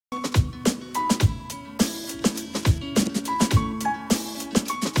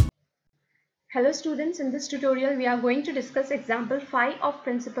Hello students, in this tutorial we are going to discuss example 5 of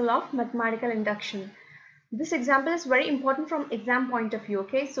principle of mathematical induction. This example is very important from exam point of view,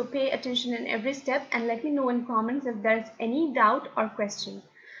 okay? So pay attention in every step and let me know in comments if there is any doubt or question.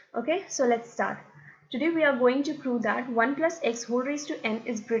 Okay, so let's start. Today we are going to prove that 1 plus x whole raised to n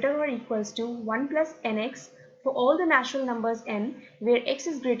is greater or equals to 1 plus nx for all the natural numbers n where x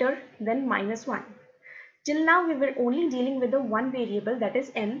is greater than minus 1. Till now we were only dealing with the one variable, that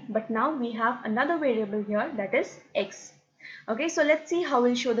is n, but now we have another variable here, that is x. Okay, so let's see how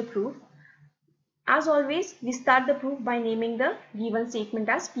we'll show the proof. As always, we start the proof by naming the given statement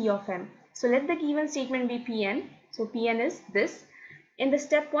as p of n. So let the given statement be pn. So pn is this. In the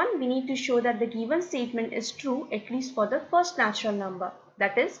step 1, we need to show that the given statement is true at least for the first natural number,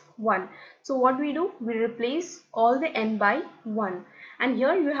 that is 1. So what we do? We replace all the n by 1. And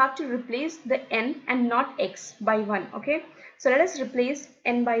here you have to replace the n and not x by 1. Okay, so let us replace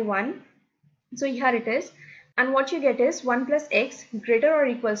n by 1. So here it is, and what you get is 1 plus x greater or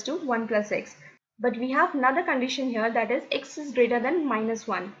equals to 1 plus x. But we have another condition here, that is x is greater than minus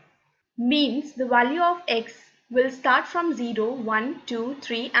 1. Means the value of x will start from 0, 1, 2,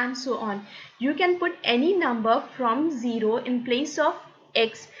 3 and so on. You can put any number from 0 in place of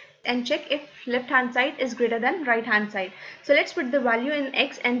x and check if left hand side is greater than right hand side. So let's put the value in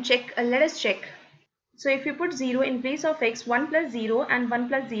x and check. Let us check. So if you put 0 in place of x, 1 plus 0 and 1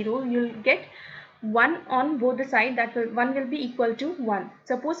 plus 0, you'll get 1 on both the side, that will 1 will be equal to 1.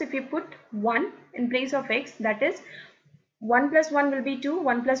 Suppose if you put 1 in place of x, that is 1 plus 1 will be 2,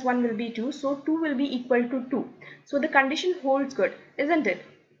 1 plus 1 will be 2, so 2 will be equal to 2. So the condition holds good, isn't it?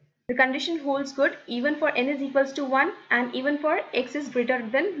 The condition holds good even for n is equals to 1 and even for x is greater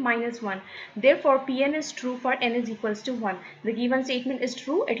than minus 1. Therefore, Pn is true for n is equals to 1. The given statement is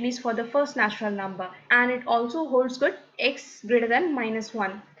true at least for the first natural number, and it also holds good x greater than minus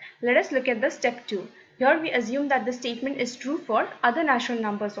 1. Let us look at the step 2. Here we assume that the statement is true for other natural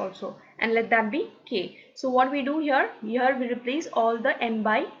numbers also, and let that be k. So what we do here we replace all the n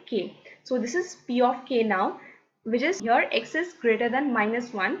by k. So this is p of k now, which is here x is greater than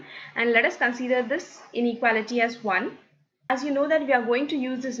minus 1, and let us consider this inequality as 1. As you know that we are going to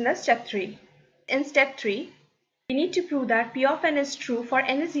use this in the step 3. In step 3, we need to prove that p of n is true for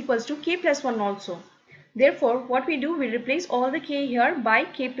n is equals to k plus 1 also. Therefore, what we do, we replace all the k here by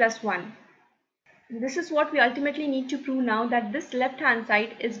k plus 1. This is what we ultimately need to prove now, that this left hand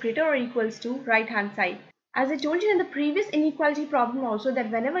side is greater or equals to right hand side. As I told you in the previous inequality problem also, that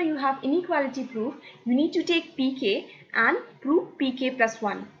whenever you have inequality proof, you need to take pk and prove pk plus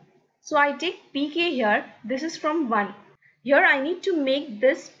 1. So I take pk here, this is from 1. Here I need to make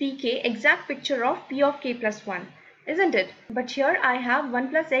this pk exact picture of p of k plus 1, isn't it? But here I have 1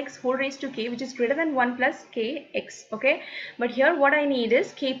 plus x whole raised to k, which is greater than 1 plus kx, okay? But here what I need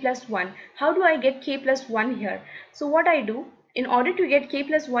is k plus 1. How do I get k plus 1 here? So what I do, in order to get k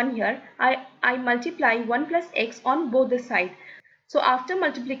plus 1 here, I multiply 1 plus x on both the sides. So after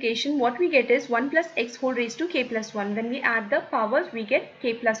multiplication, what we get is 1 plus x whole raised to k plus 1. When we add the powers, we get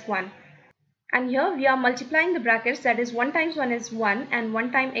k plus 1. And here we are multiplying the brackets, that is 1 times 1 is 1 and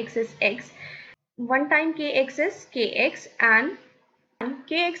 1 times x is x. 1 times kx is kx and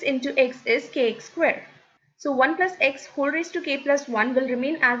kx into x is kx square. So 1 plus x whole raised to k plus 1 will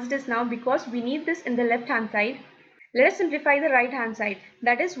remain as it is now because we need this in the left hand side. Let us simplify the right hand side,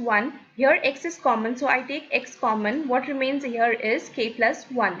 that is 1. Here x is common, so I take x common. What remains here is k plus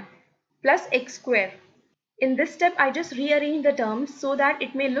 1 plus x square. In this step, I just rearrange the terms so that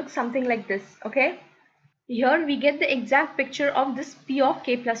it may look something like this, okay? Here we get the exact picture of this p of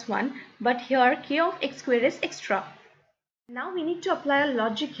k plus 1, but here k of x square is extra. Now we need to apply a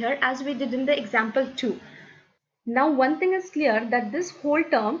logic here as we did in the example 2. Now one thing is clear, that this whole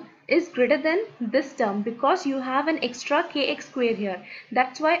term is greater than this term because you have an extra kx square here.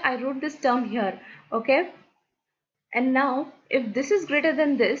 That's why I wrote this term here, okay? And now if this is greater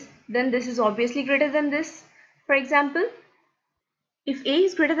than this, then this is obviously greater than this. For example, if a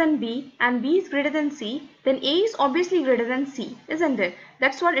is greater than b and b is greater than c, then a is obviously greater than c, isn't it?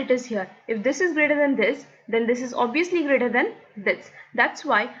 That's what it is here. If this is greater than this, then this is obviously greater than this. That's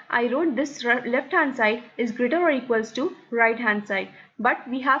why I wrote this left hand side is greater or equals to right hand side. But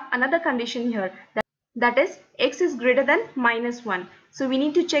we have another condition here, that is x is greater than minus 1. So we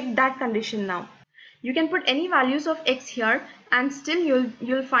need to check that condition now. You can put any values of x here and still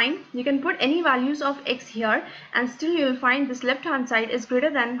you'll find, you can put any values of x here and still you'll find this left hand side is greater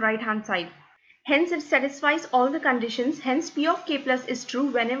than right hand side. Hence it satisfies all the conditions. Hence p of k plus is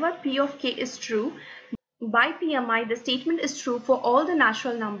true whenever p of k is true. By PMI, the statement is true for all the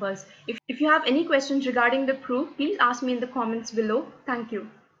natural numbers. If you have any questions regarding the proof, please ask me in the comments below. Thank you.